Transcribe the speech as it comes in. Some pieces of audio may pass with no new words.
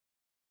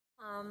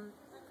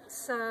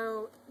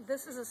So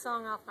this is a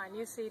song off my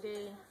new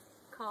CD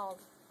called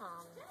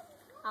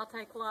I'll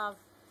Take Love,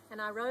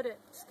 and I wrote it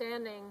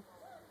standing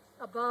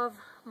above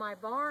my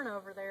barn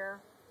over there,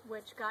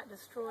 which got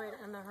destroyed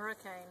in the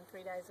hurricane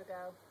 3 days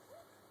ago,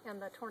 in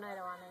the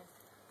tornado I mean.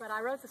 But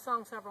I wrote the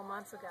song several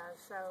months ago,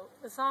 so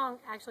the song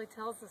actually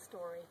tells the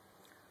story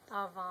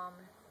of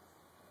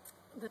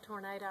the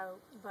tornado,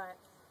 but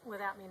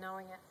without me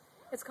knowing it.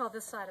 It's called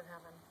This Side of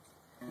Heaven.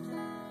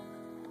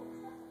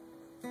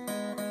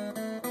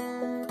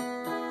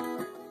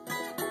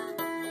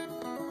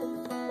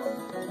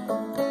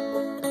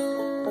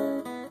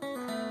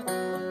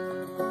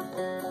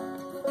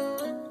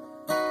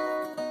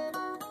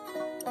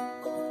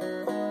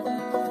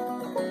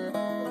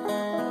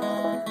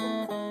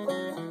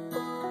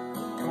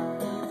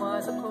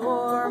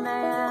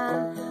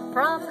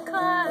 From the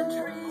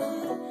country,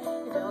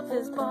 he built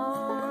his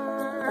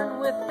barn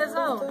with his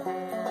own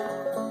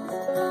hands.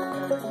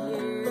 For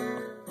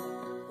years,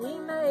 he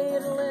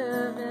made a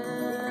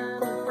living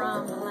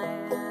from the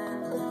land.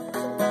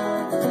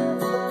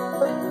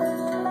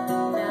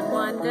 Then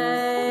one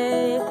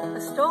day,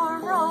 a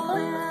storm rolled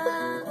in,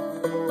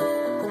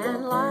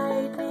 and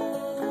lightning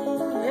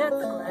hit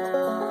the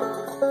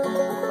ground.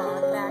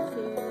 Brought back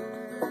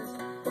tears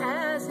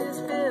as his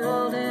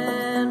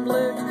building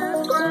blew to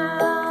the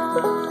ground.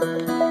 He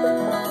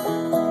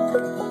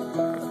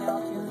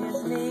fell to his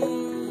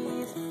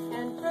knees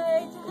and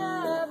prayed to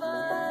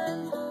heaven,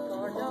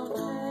 Lord, don't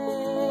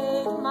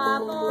take my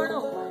barn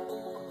away.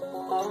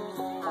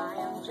 I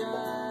am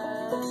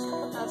just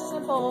a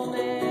simple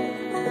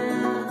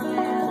man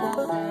of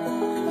faith.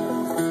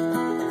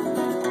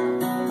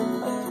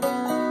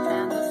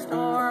 And the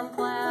storm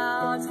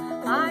clouds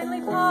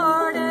finally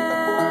parted,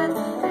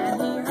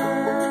 and he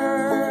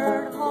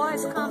heard a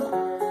voice come through.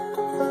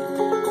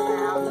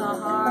 The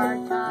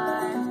hard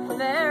times,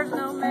 there's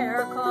no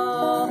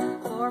miracle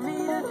for me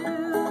to do.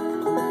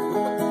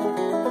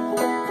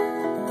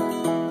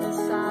 This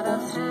side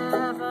of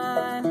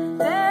heaven,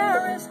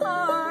 there is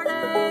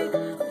heartache.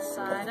 This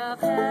side of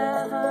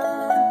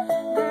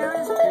heaven, there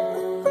is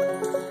pain.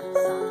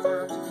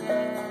 Sometimes you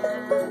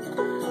can't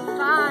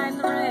find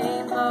the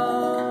rainbow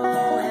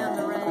in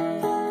the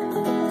rain.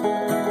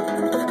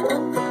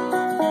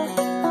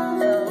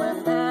 So if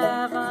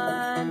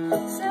heaven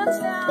sends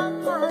down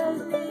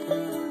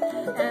lightning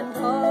and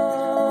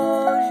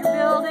close your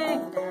building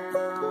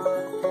down,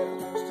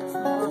 there's just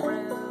more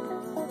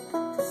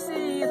room to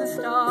see the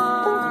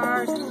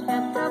stars and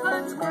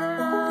heaven's ground.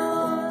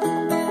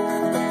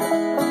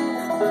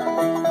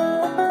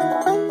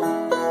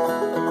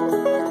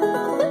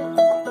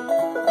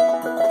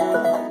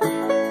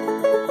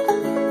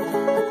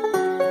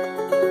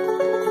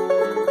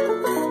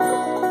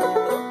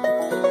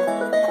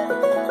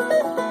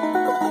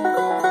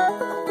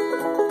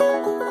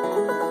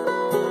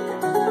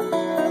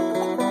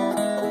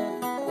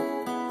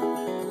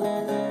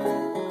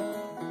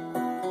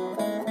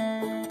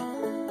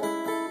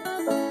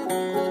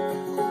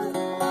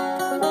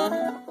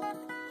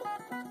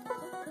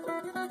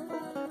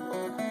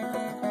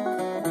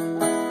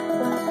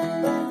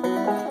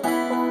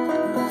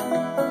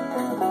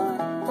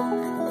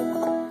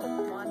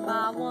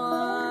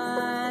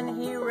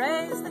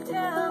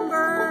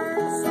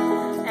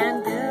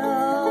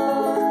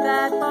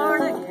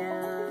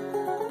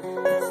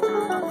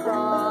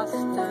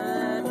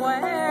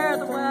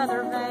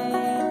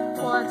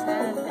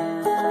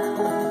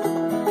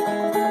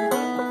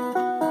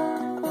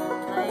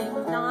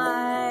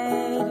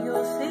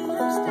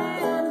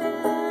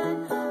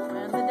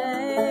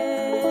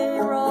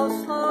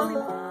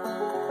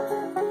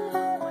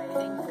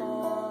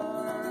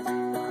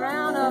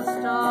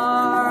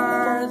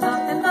 Stars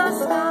up in the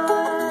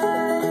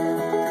sky.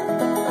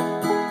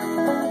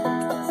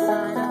 This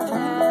side of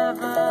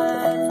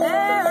heaven,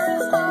 there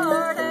is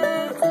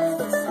heartache.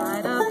 This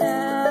side of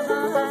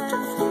heaven,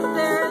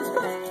 there is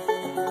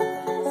pain.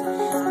 So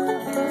you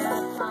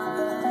can't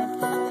find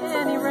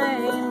any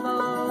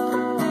rainbow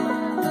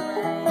in the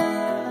rain.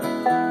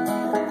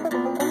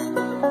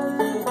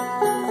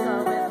 So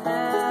if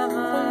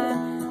heaven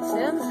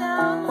sends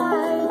down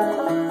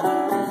lightning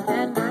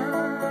and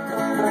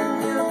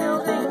burns your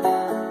building,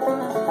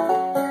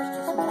 there's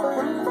just more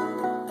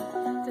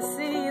room to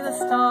see the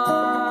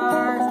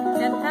stars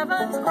in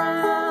heaven's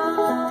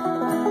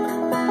ground.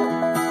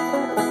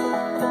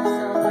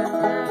 So if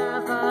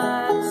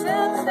heaven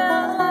sends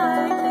down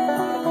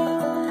lightning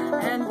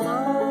and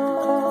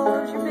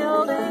blows your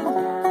building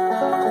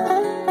down,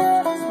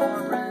 there's just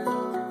more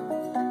room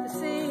to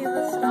see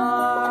the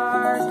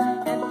stars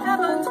in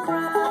heaven's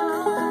ground.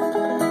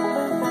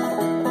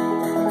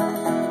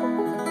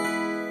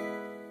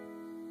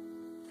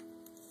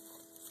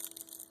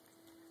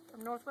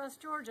 From Northwest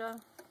Georgia,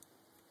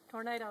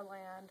 Tornado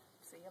Land.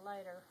 See you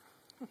later.